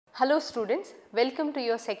Hello students, welcome to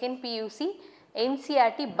your second PUC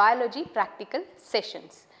NCERT Biology practical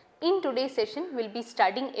sessions. In today's session, we will be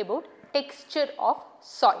studying about texture of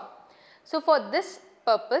soil. So for this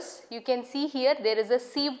purpose, you can see here there is a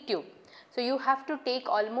sieve tube. So you have to take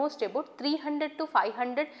almost about 300 to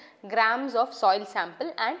 500 grams of soil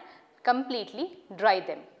sample and completely dry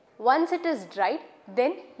them. Once it is dried,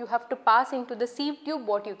 then you have to pass into the sieve tube,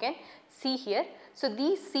 what you can see here. So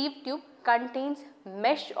these sieve tube contains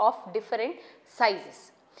mesh of different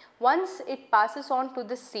sizes. Once it passes on to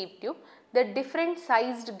the sieve tube, the different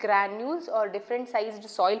sized granules or different sized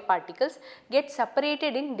soil particles get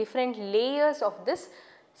separated in different layers of this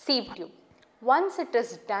sieve tube. Once it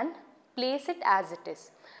is done, place it as it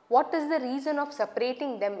is. What is the reason of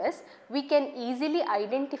separating them is we can easily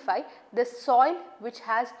identify the soil which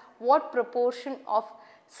has what proportion of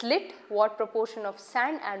slit, what proportion of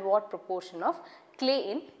sand and what proportion of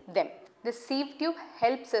clay in them. The sieve tube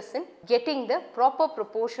helps us in getting the proper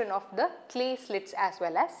proportion of the clay slits as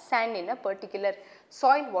well as sand in a particular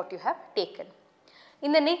soil what you have taken.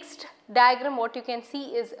 In the next diagram, what you can see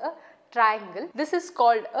is a triangle. This is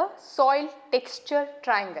called a soil texture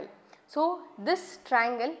triangle. So this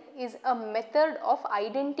triangle is a method of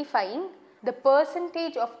identifying the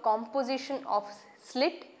percentage of composition of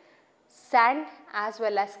slit, sand as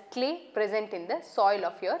well as clay present in the soil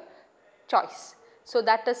of your choice. So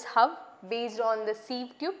that is how, based on the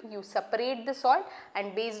sieve tube, you separate the soil,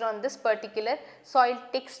 and based on this particular soil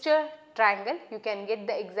texture triangle, you can get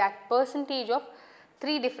the exact percentage of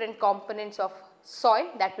three different components of soil,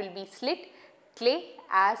 that will be slit, clay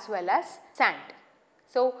as well as sand.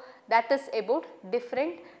 So that is about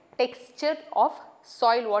different texture of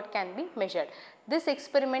soil what can be measured. This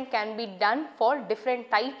experiment can be done for different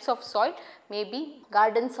types of soil, maybe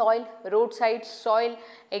garden soil, roadside soil,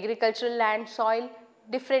 agricultural land soil,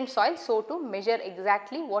 different soil. So to measure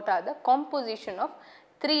exactly what are the composition of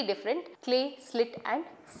three different clay, slit and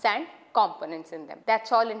sand components in them.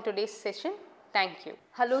 That's all in today's session. Thank you.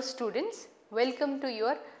 Hello students, welcome to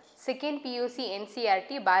your second PUC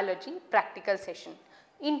NCERT Biology practical session.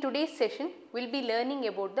 In today's session, we will be learning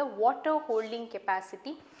about the water holding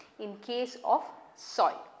capacity in case of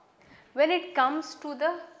soil. When it comes to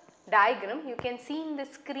the diagram, you can see in the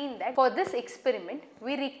screen that for this experiment,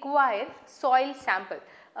 we require soil sample,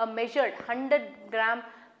 a measured 100 gram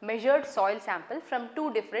measured soil sample from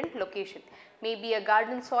two different locations, maybe a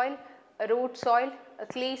garden soil, a road soil, a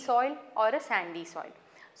clay soil or a sandy soil.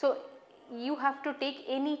 So you have to take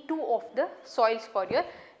any two of the soils for your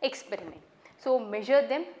experiment. So measure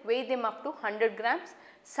them, weigh them up to 100 grams,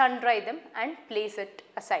 sun dry them and place it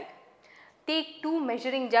aside. Take two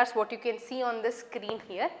measuring jars, what you can see on the screen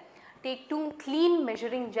here. Take two clean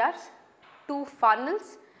measuring jars, two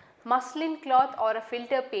funnels, muslin cloth or a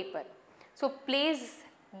filter paper. So place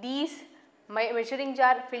these measuring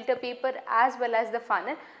jar, filter paper as well as the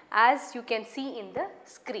funnel as you can see in the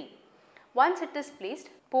screen. Once it is placed,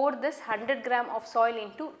 pour this 100 gram of soil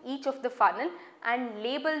into each of the funnel and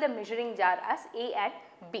label the measuring jar as A and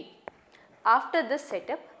B. After this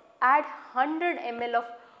setup, add 100 ml of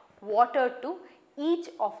water to each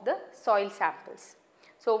of the soil samples.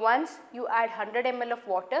 So once you add 100 ml of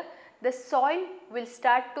water, the soil will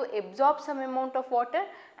start to absorb some amount of water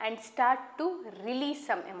and start to release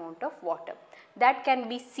some amount of water. That can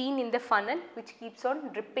be seen in the funnel which keeps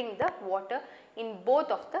on dripping the water in both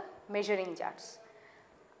of the measuring jars.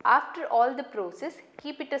 After all the process,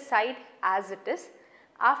 keep it aside as it is.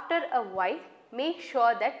 After a while, make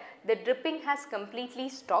sure that the dripping has completely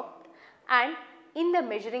stopped and in the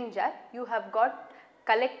measuring jar you have got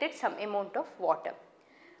collected some amount of water.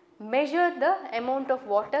 Measure the amount of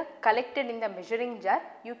water collected in the measuring jar.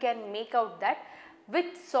 You can make out that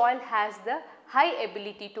which soil has the high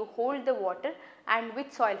ability to hold the water and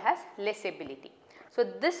which soil has less ability. So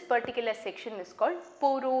this particular section is called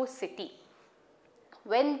porosity.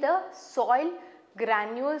 When the soil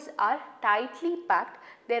granules are tightly packed,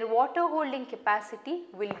 their water holding capacity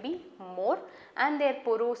will be more and their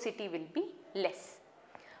porosity will be less.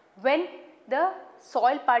 When the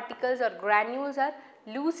soil particles or granules are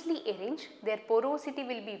loosely arranged, their porosity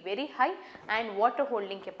will be very high and water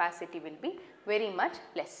holding capacity will be very much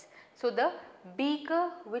less. So the beaker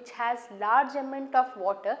which has large amount of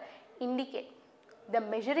water the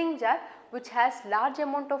measuring jar which has large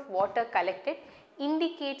amount of water collected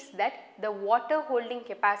indicates that the water holding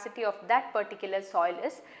capacity of that particular soil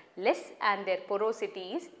is less and their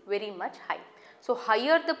porosity is very much high. So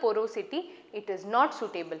higher the porosity, it is not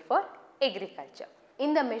suitable for agriculture.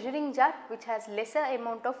 In the measuring jar which has lesser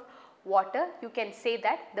amount of water, you can say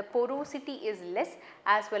that the porosity is less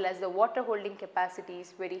as well as the water holding capacity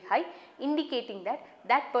is very high, indicating that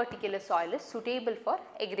that particular soil is suitable for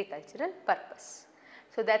agricultural purpose.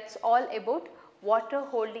 So, that is all about water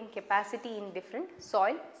holding capacity in different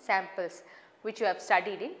soil samples which you have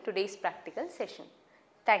studied in today's practical session.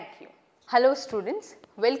 Thank you. Hello students,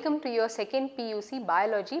 welcome to your second PUC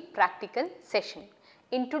biology practical session.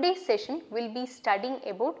 In today's session, we will be studying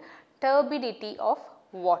about turbidity of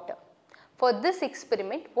water. For this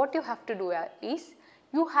experiment, what you have to do is,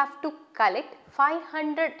 you have to collect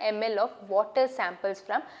 500 ml of water samples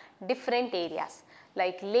from different areas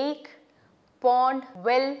like lake, pond,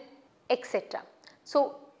 well, etc.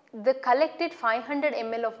 So, the collected 500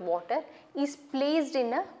 ml of water is placed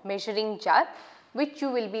in a measuring jar which you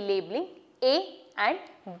will be labeling A and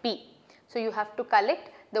B. So, you have to collect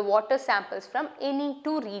the water samples from any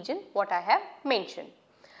two regions what I have mentioned.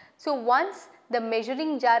 So, once the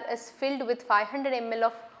measuring jar is filled with 500 ml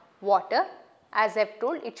of water, as I have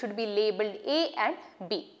told, it should be labeled A and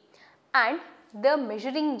B, and the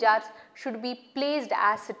measuring jars should be placed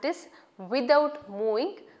as it is without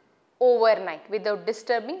moving overnight, without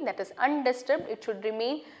disturbing, that is undisturbed, it should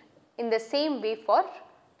remain in the same way for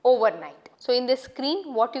overnight. So, in the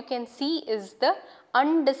screen what you can see is the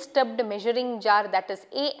undisturbed measuring jar, that is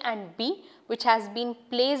A and B, which has been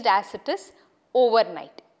placed as it is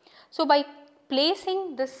overnight. So, by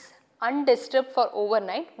placing this undisturbed for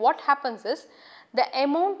overnight, what happens is, the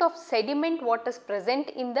amount of sediment what is present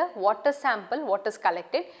in the water sample what is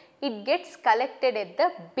collected, it gets collected at the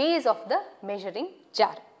base of the measuring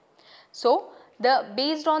jar. So,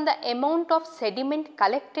 based on the amount of sediment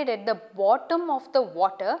collected at the bottom of the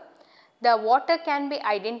water can be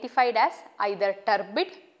identified as either turbid,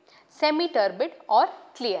 semi-turbid or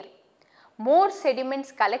clear. More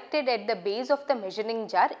sediments collected at the base of the measuring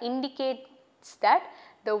jar indicates that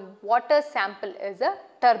the water sample is a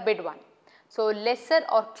turbid one. So, lesser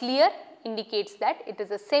or clear indicates that it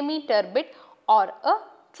is a semi-turbid or a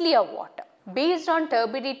clear water. Based on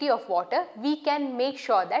turbidity of water, we can make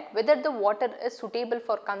sure that whether the water is suitable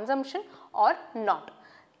for consumption or not.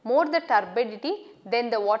 More the turbidity, then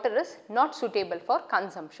the water is not suitable for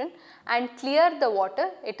consumption, and clear the water,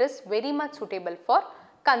 it is very much suitable for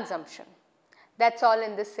consumption. That is all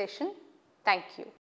in this session. Thank you.